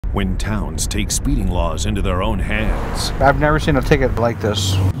when towns take speeding laws into their own hands. I've never seen a ticket like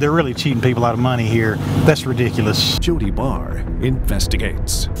this. They're really cheating people out of money here. That's ridiculous. Jody Barr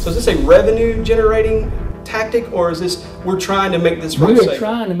investigates. So is this a revenue generating tactic, or is this we're trying to make this road safe? We're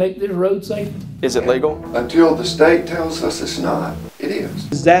trying to make this road safe. Is it legal? Until the state tells us it's not, it is.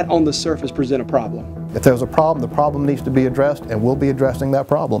 Does that on the surface present a problem? If there's a problem, the problem needs to be addressed, and we'll be addressing that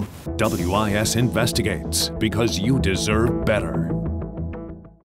problem. WIS investigates because you deserve better.